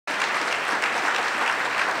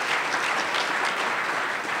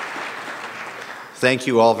Thank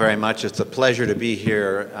you all very much. It's a pleasure to be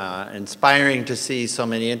here. Inspiring to see so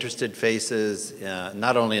many interested faces,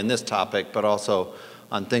 not only in this topic, but also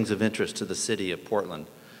on things of interest to the city of Portland.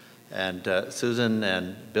 And Susan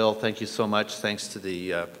and Bill, thank you so much. Thanks to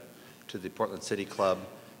the Portland City Club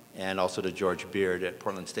and also to George Beard at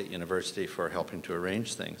Portland State University for helping to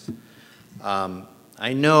arrange things.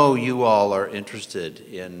 I know you all are interested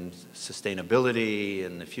in sustainability,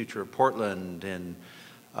 in the future of Portland, in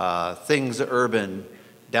things urban,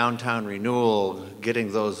 downtown renewal,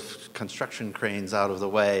 getting those construction cranes out of the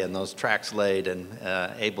way and those tracks laid and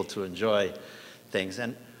able to enjoy things.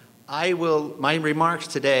 And my remarks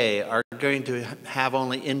today are going to have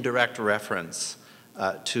only indirect reference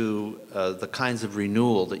to the kinds of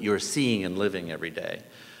renewal that you're seeing and living every day.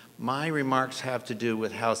 My remarks have to do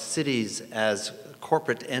with how cities as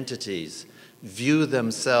corporate entities view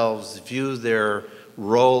themselves, view their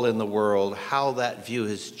role in the world, how that view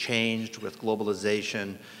has changed with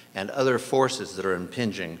globalization and other forces that are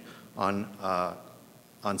impinging on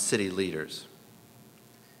city leaders.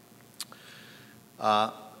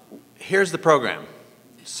 Here's the program.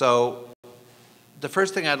 So the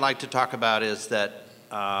first thing I'd like to talk about is that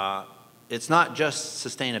it's not just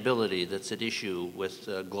sustainability that's at issue with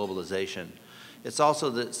globalization. It's also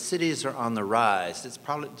that cities are on the rise.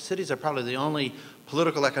 Cities are probably the only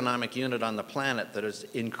political economic unit on the planet that is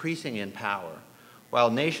increasing in power, while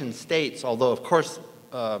nation states, although of course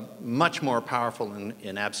much more powerful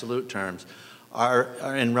in absolute terms,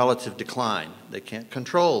 are in relative decline. They can't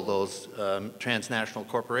control those transnational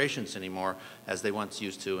corporations anymore as they once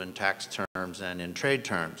used to in tax terms and in trade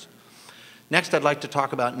terms. Next, I'd like to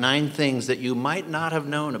talk about 9 things that you might not have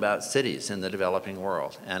known about cities in the developing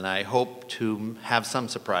world, and I hope to have some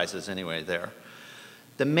surprises anyway there.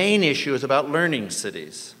 The main issue is about learning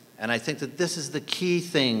cities, and I think that this is the key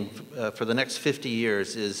thing for the next 50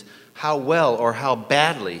 years is how well or how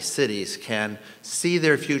badly cities can see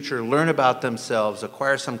their future, learn about themselves,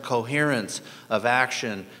 acquire some coherence of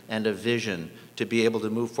action and of vision to be able to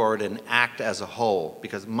move forward and act as a whole.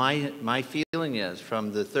 Because my feeling is,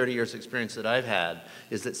 from the 30 years experience that I've had,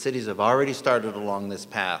 is that cities have already started along this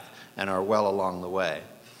path and are well along the way.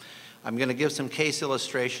 I'm going to give some case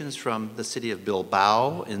illustrations from the city of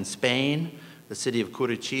Bilbao in Spain, the city of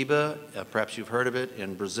Curitiba, perhaps you've heard of it,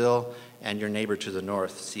 in Brazil, and your neighbor to the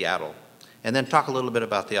north, Seattle. And then talk a little bit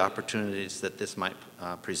about the opportunities that this might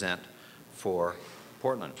present for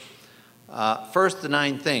Portland. First, the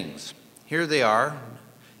 9 things. Here they are.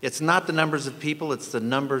 It's not the numbers of people, it's the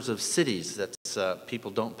numbers of cities that people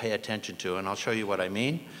don't pay attention to, and I'll show you what I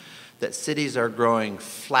mean. That cities are growing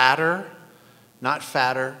flatter, not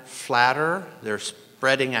fatter, flatter. They're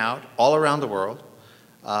spreading out all around the world.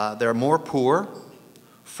 They're more poor.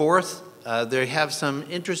 Fourth, they have some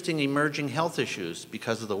interesting emerging health issues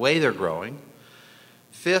because of the way they're growing.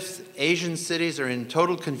 Fifth, Asian cities are in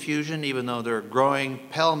total confusion even though they're growing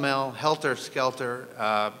pell-mell,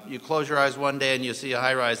 helter-skelter. You close your eyes one day and you see a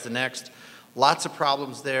high-rise the next. Lots of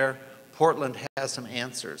problems there. Portland has some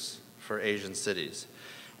answers for Asian cities.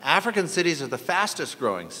 African cities are the fastest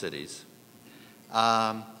growing cities.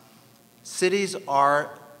 Cities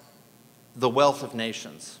are the wealth of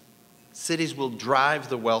nations. Cities will drive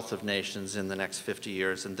the wealth of nations in the next 50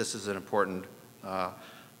 years, and this is an important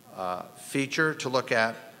feature to look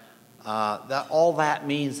at. All that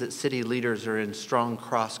means that city leaders are in strong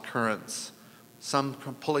cross currents, some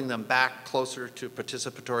pulling them back closer to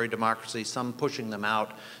participatory democracy, some pushing them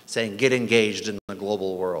out, saying get engaged in the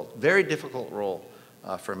global world. Very difficult role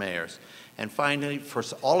for mayors. And finally, for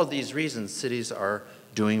all of these reasons, cities are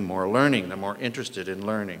doing more learning. They're more interested in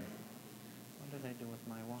learning. What did I do with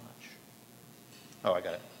my watch? Oh, I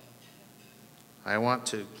got it. I want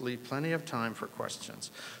to leave plenty of time for questions.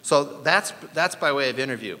 So that's by way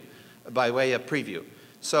of preview.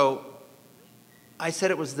 So I said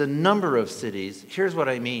it was the number of cities. Here's what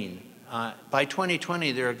I mean. By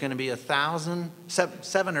 2020, there are going to be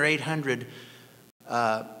 700 or 800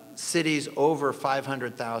 cities over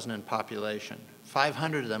 500,000 in population.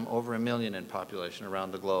 500 of them over 1 million in population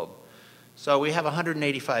around the globe. So we have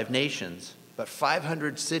 185 nations, but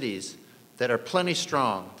 500 cities that are plenty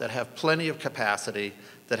strong, that have plenty of capacity,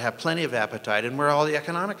 that have plenty of appetite, and where all the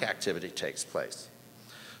economic activity takes place.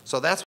 So that's